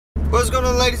What's going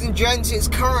on, ladies and gents? It's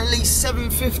currently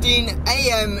 7:15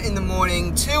 AM in the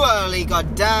morning. Too early,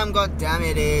 god damn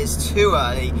it is too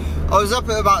early. I was up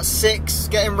at about 6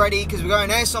 getting ready because we're going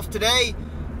Airsoft today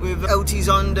with LT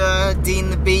Zonda,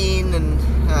 Dean the Bean and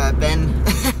Ben.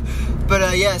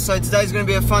 But yeah, so today's going to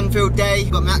be a fun-filled day.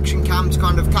 Got my action cam to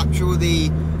kind of capture all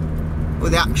the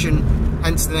action,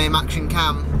 hence the name Action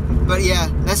Cam. But yeah,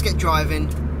 let's get driving.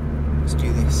 Let's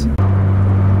do this.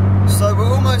 So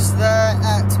we're almost there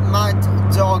at Mad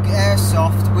Dog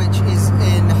Airsoft, which is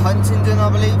in Huntingdon, I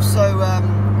believe. So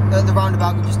at the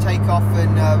roundabout we just take off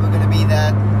and we're going to be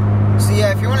there. So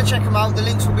yeah, if you want to check them out, the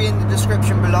links will be in the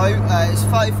description below. It's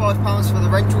 £35 for the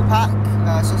rental pack,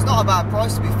 so it's not a bad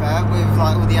price to be fair, with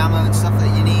like all the ammo and stuff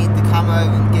that you need, the camo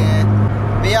and gear.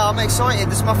 But yeah, I'm excited.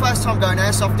 This is my first time going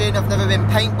airsofting. I've never been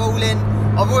paintballing.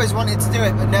 I've always wanted to do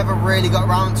it, but never really got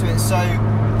around to it. So,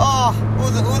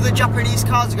 all the Japanese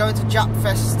cars are going to Jap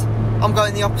Fest. I'm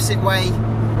going the opposite way.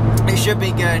 It should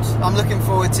be good. I'm looking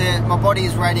forward to it. My body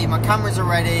is ready. My cameras are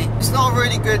ready. It's not a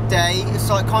really good day. It's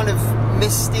like kind of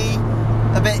misty,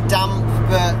 a bit damp,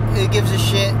 but who gives a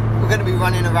shit? We're going to be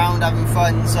running around having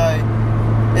fun, so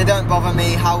it don't bother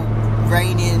me how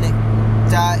rainy and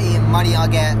dirty and muddy I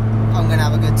get. I'm going to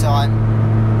have a good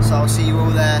time. So I'll see you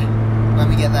all there when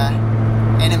we get there.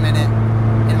 In a minute.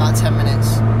 In about 10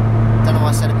 minutes. Don't know why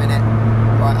I said a minute.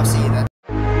 Right, I'll see you then.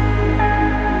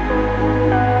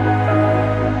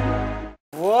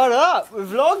 What up? We're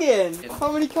vlogging!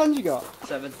 How many cans you got?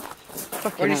 7.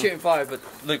 We're only shooting 5, but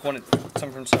Luke wanted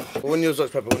some for himself. Well, one yours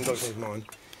looks pepper, one looks mine.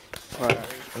 Right.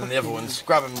 And then the other ones.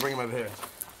 Grab them and bring them over here.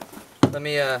 Let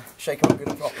me shake them up good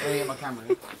and proper. Let me get my camera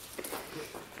in.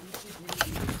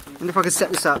 I wonder if I could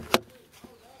set this up.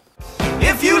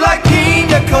 If you like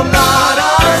pina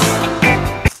coladas.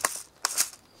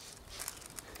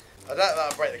 I doubt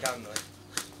that'll break the can though.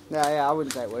 Yeah, I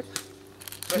wouldn't say it would.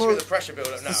 Especially with the pressure build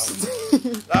up now.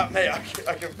 That, mate,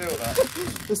 I can feel that.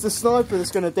 It's the sniper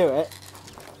that's going to do it.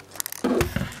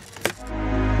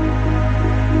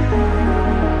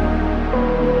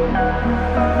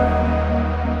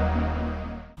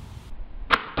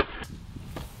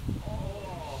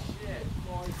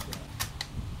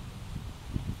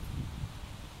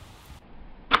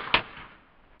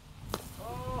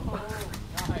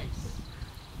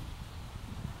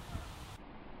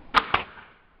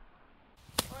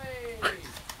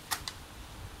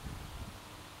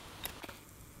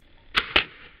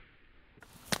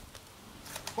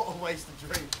 What a waste of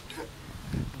drink.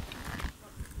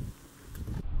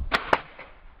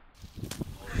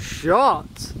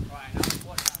 Shot!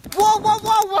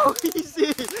 Whoa,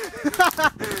 easy!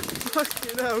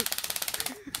 Fucking hell.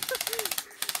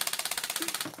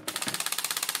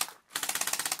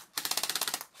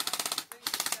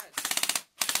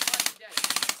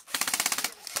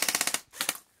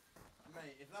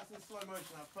 Mate, if that's in slow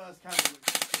motion, that first camera looks...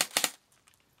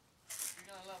 You're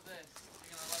gonna love this.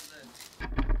 You're gonna love this.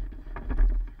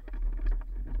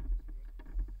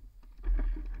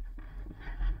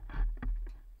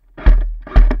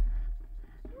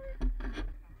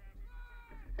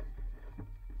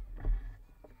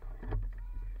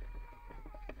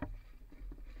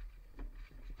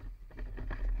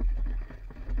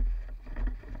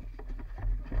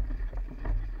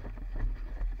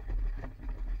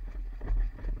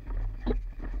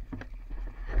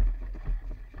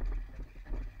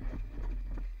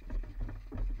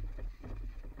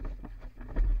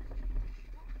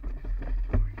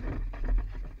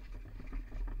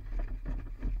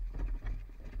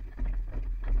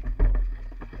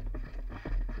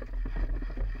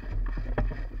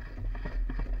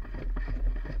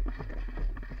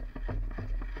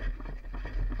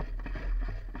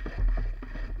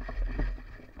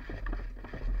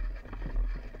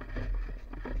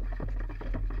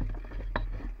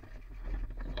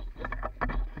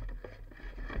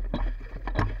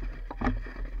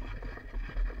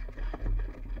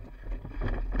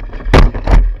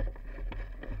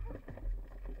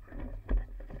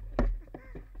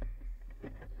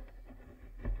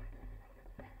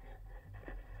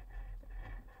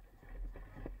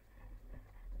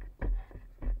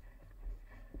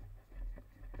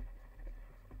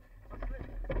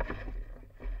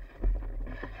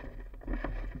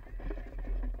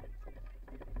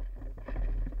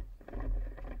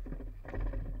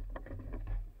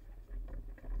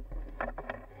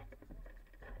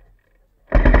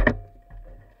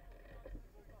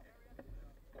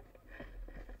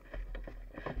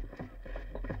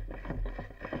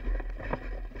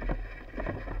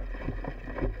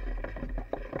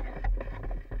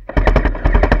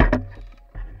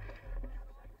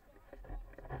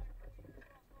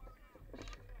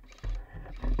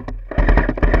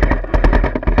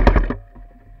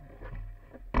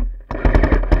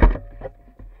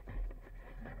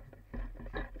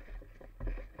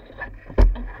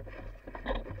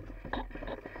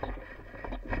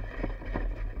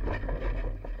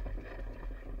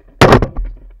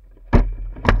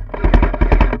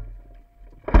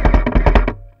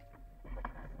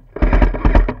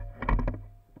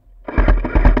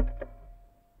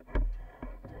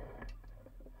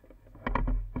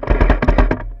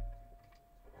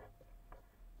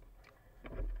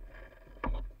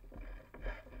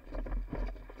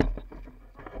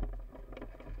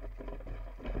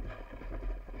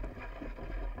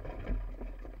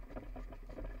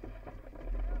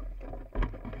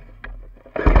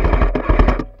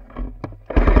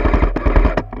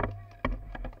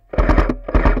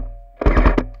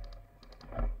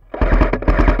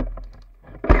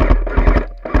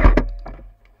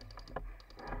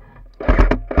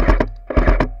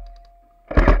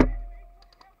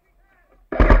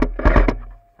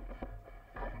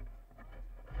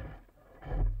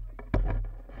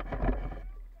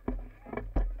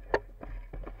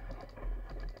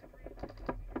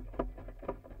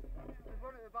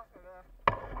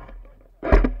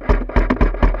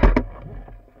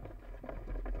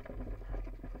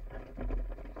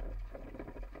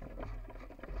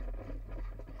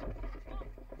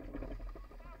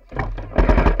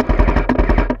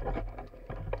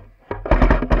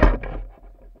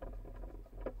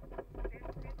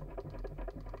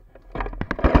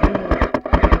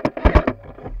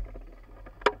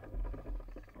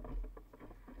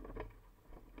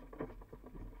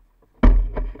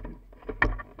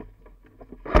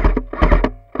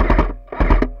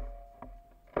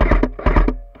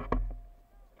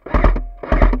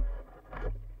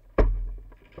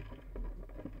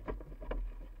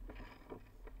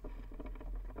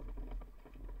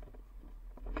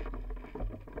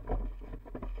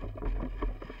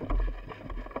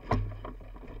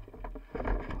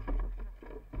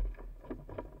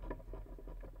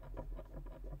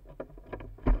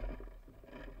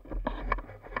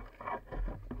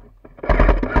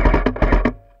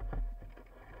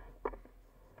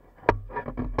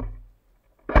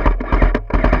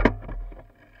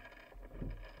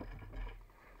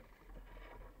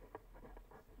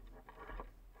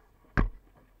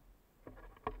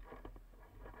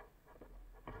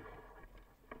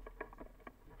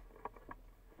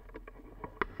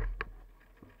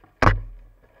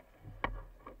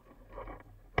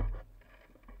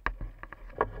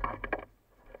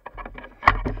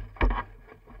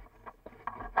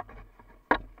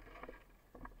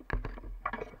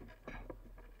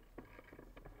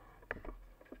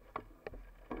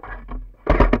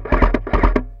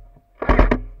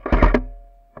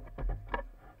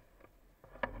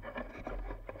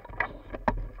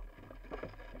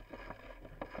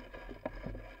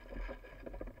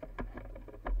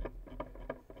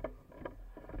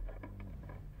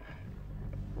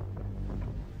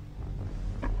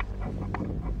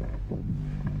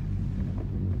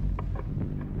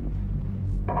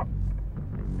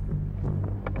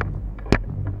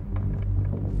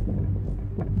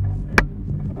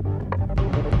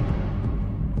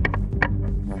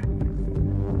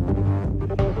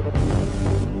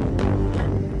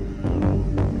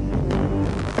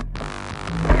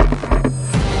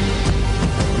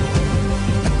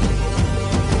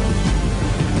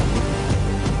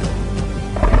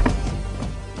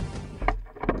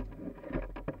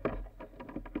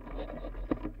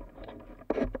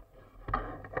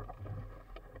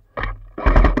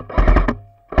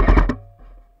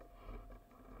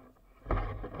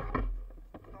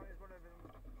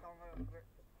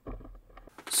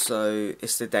 So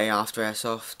it's the day after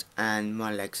Airsoft and my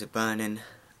legs are burning.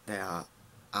 They are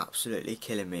absolutely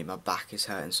killing me. My back is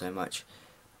hurting so much,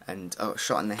 and I got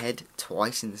shot in the head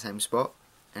twice in the same spot,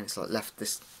 and it's like left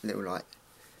this little like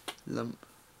lump,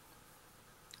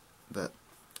 but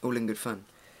all in good fun.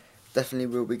 Definitely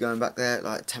will be going back there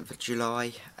like 10th of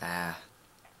July.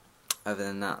 Other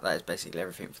than that, that is basically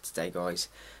everything for today, guys.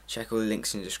 Check all the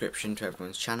links in the description to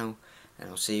everyone's channel, and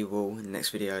I'll see you all in the next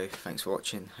video. Thanks for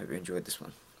watching. Hope you enjoyed this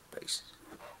one. Peace.